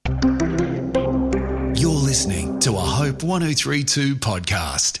to a Hope 1032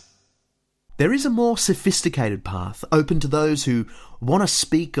 podcast. There is a more sophisticated path open to those who want to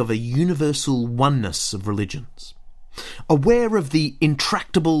speak of a universal oneness of religions. Aware of the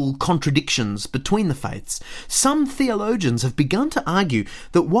intractable contradictions between the faiths, some theologians have begun to argue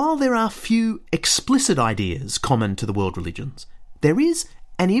that while there are few explicit ideas common to the world religions, there is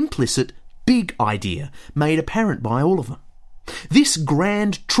an implicit big idea made apparent by all of them. This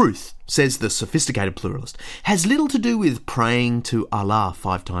grand truth, says the sophisticated pluralist, has little to do with praying to Allah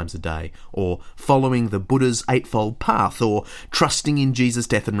 5 times a day, or following the Buddha's eightfold path, or trusting in Jesus'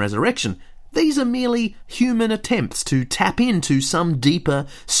 death and resurrection. These are merely human attempts to tap into some deeper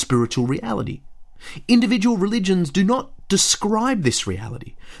spiritual reality. Individual religions do not describe this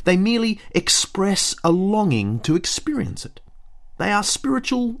reality. They merely express a longing to experience it. They are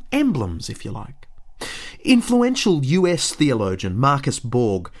spiritual emblems, if you like. Influential US theologian Marcus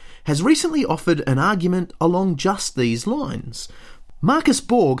Borg has recently offered an argument along just these lines. Marcus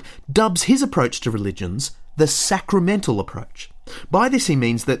Borg dubs his approach to religions the sacramental approach. By this he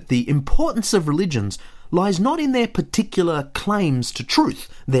means that the importance of religions lies not in their particular claims to truth,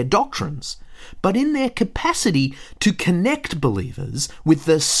 their doctrines, but in their capacity to connect believers with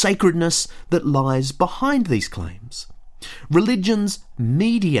the sacredness that lies behind these claims. Religions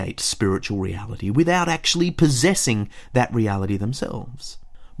mediate spiritual reality without actually possessing that reality themselves.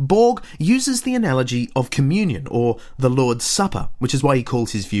 Borg uses the analogy of communion, or the Lord's Supper, which is why he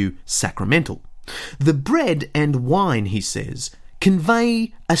calls his view sacramental. The bread and wine, he says,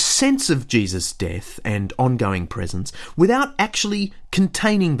 convey a sense of Jesus' death and ongoing presence without actually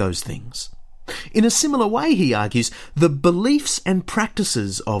containing those things. In a similar way, he argues, the beliefs and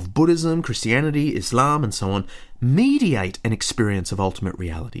practices of Buddhism, Christianity, Islam, and so on mediate an experience of ultimate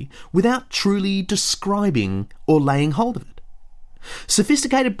reality without truly describing or laying hold of it.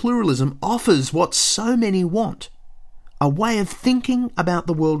 Sophisticated pluralism offers what so many want, a way of thinking about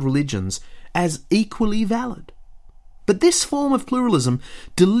the world religions as equally valid. But this form of pluralism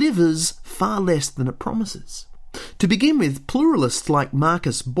delivers far less than it promises. To begin with, pluralists like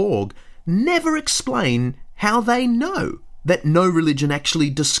Marcus Borg never explain how they know that no religion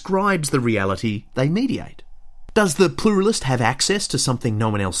actually describes the reality they mediate. Does the pluralist have access to something no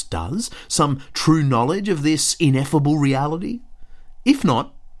one else does? Some true knowledge of this ineffable reality? If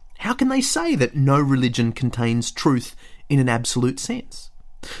not, how can they say that no religion contains truth in an absolute sense?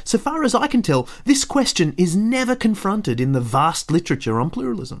 So far as I can tell, this question is never confronted in the vast literature on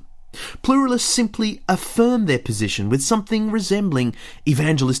pluralism. Pluralists simply affirm their position with something resembling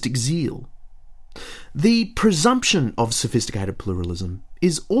evangelistic zeal. The presumption of sophisticated pluralism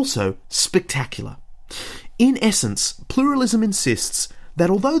is also spectacular. In essence, pluralism insists that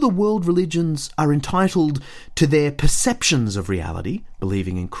although the world religions are entitled to their perceptions of reality,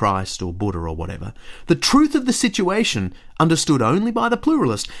 believing in Christ or Buddha or whatever, the truth of the situation, understood only by the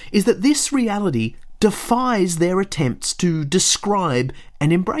pluralist, is that this reality defies their attempts to describe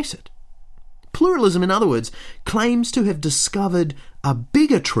and embrace it. Pluralism, in other words, claims to have discovered a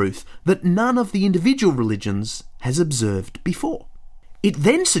bigger truth that none of the individual religions has observed before. It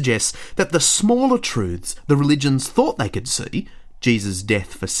then suggests that the smaller truths the religions thought they could see, Jesus'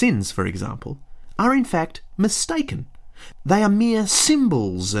 death for sins, for example, are in fact mistaken. They are mere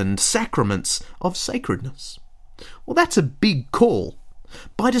symbols and sacraments of sacredness. Well, that's a big call.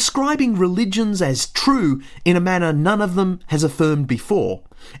 By describing religions as true in a manner none of them has affirmed before,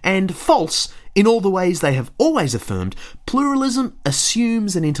 and false in all the ways they have always affirmed, pluralism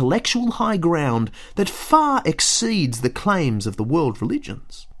assumes an intellectual high ground that far exceeds the claims of the world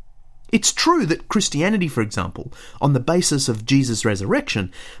religions. It's true that Christianity, for example, on the basis of Jesus'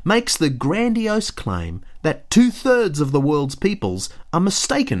 resurrection, makes the grandiose claim that 2/3 of the world's peoples are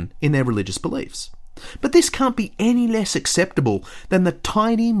mistaken in their religious beliefs. But this can't be any less acceptable than the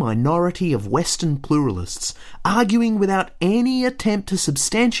tiny minority of Western pluralists arguing without any attempt to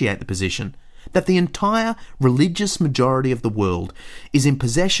substantiate the position that the entire religious majority of the world is in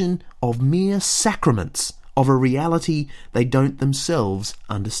possession of mere sacraments of a reality they don't themselves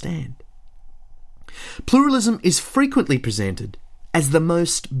understand. Pluralism is frequently presented as the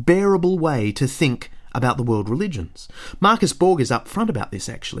most bearable way to think about the world religions. Marcus Borg is upfront about this,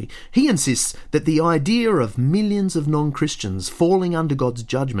 actually. He insists that the idea of millions of non-Christians falling under God's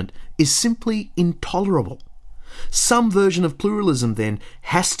judgment is simply intolerable. Some version of pluralism, then,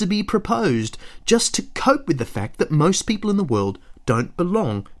 has to be proposed just to cope with the fact that most people in the world don't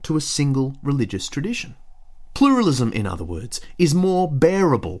belong to a single religious tradition. Pluralism, in other words, is more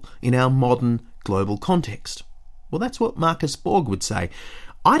bearable in our modern global context. Well, that's what Marcus Borg would say.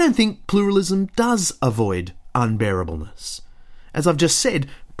 I don't think pluralism does avoid unbearableness. As I've just said,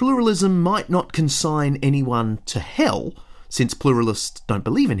 Pluralism might not consign anyone to hell, since pluralists don't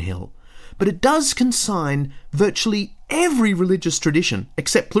believe in hell, but it does consign virtually every religious tradition,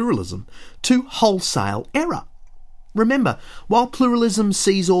 except pluralism, to wholesale error. Remember, while pluralism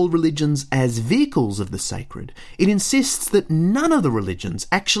sees all religions as vehicles of the sacred, it insists that none of the religions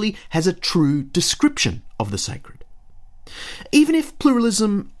actually has a true description of the sacred. Even if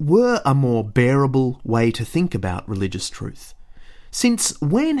pluralism were a more bearable way to think about religious truth, since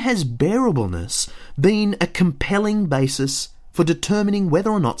when has bearableness been a compelling basis for determining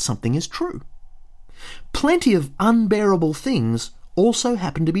whether or not something is true? Plenty of unbearable things also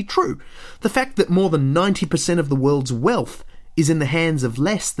happen to be true. The fact that more than 90% of the world's wealth is in the hands of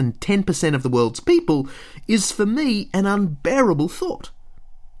less than 10% of the world's people is for me an unbearable thought.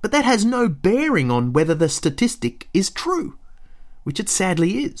 But that has no bearing on whether the statistic is true, which it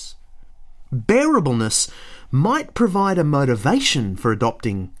sadly is. Bearableness might provide a motivation for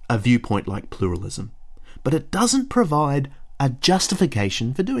adopting a viewpoint like pluralism, but it doesn't provide a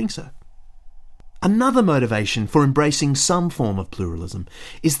justification for doing so. Another motivation for embracing some form of pluralism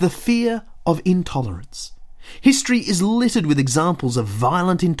is the fear of intolerance. History is littered with examples of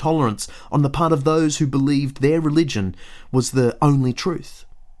violent intolerance on the part of those who believed their religion was the only truth.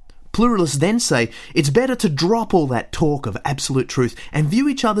 Pluralists then say it's better to drop all that talk of absolute truth and view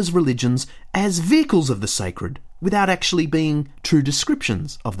each other's religions as vehicles of the sacred without actually being true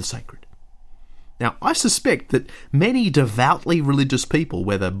descriptions of the sacred. Now, I suspect that many devoutly religious people,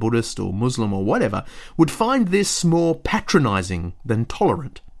 whether Buddhist or Muslim or whatever, would find this more patronising than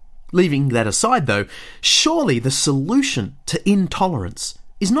tolerant. Leaving that aside, though, surely the solution to intolerance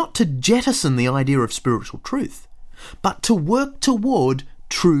is not to jettison the idea of spiritual truth, but to work toward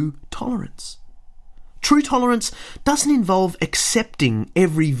true tolerance. True tolerance doesn't involve accepting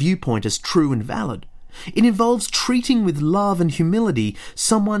every viewpoint as true and valid. It involves treating with love and humility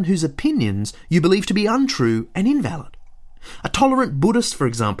someone whose opinions you believe to be untrue and invalid. A tolerant Buddhist, for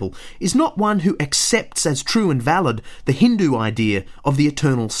example, is not one who accepts as true and valid the Hindu idea of the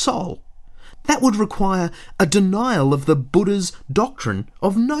eternal soul. That would require a denial of the Buddha's doctrine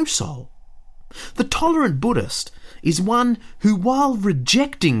of no soul. The tolerant Buddhist is one who, while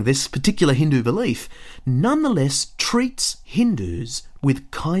rejecting this particular Hindu belief, nonetheless treats Hindus with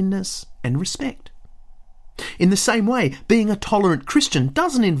kindness and respect. In the same way, being a tolerant Christian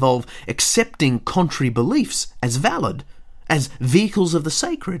doesn't involve accepting contrary beliefs as valid, as vehicles of the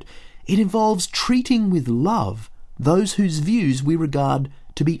sacred. It involves treating with love those whose views we regard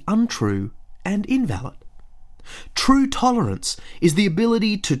to be untrue and invalid. True tolerance is the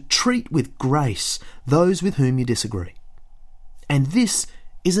ability to treat with grace those with whom you disagree. And this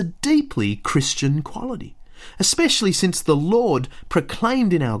is a deeply Christian quality, especially since the Lord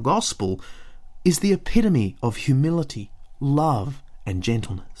proclaimed in our gospel is the epitome of humility, love, and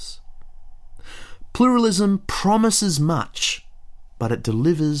gentleness. Pluralism promises much, but it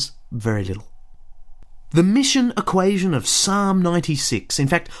delivers very little. The mission equation of Psalm 96, in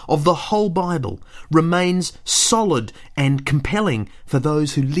fact, of the whole Bible, remains solid and compelling for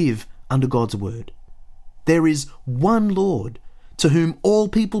those who live under God's word. There is one Lord to whom all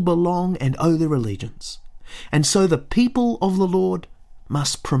people belong and owe their allegiance. And so the people of the Lord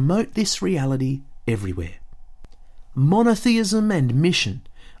must promote this reality everywhere. Monotheism and mission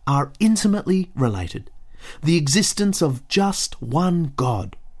are intimately related. The existence of just one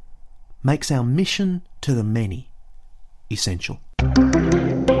God makes our mission to the many essential.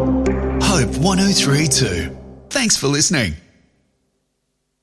 Hope 103.2. Thanks for listening.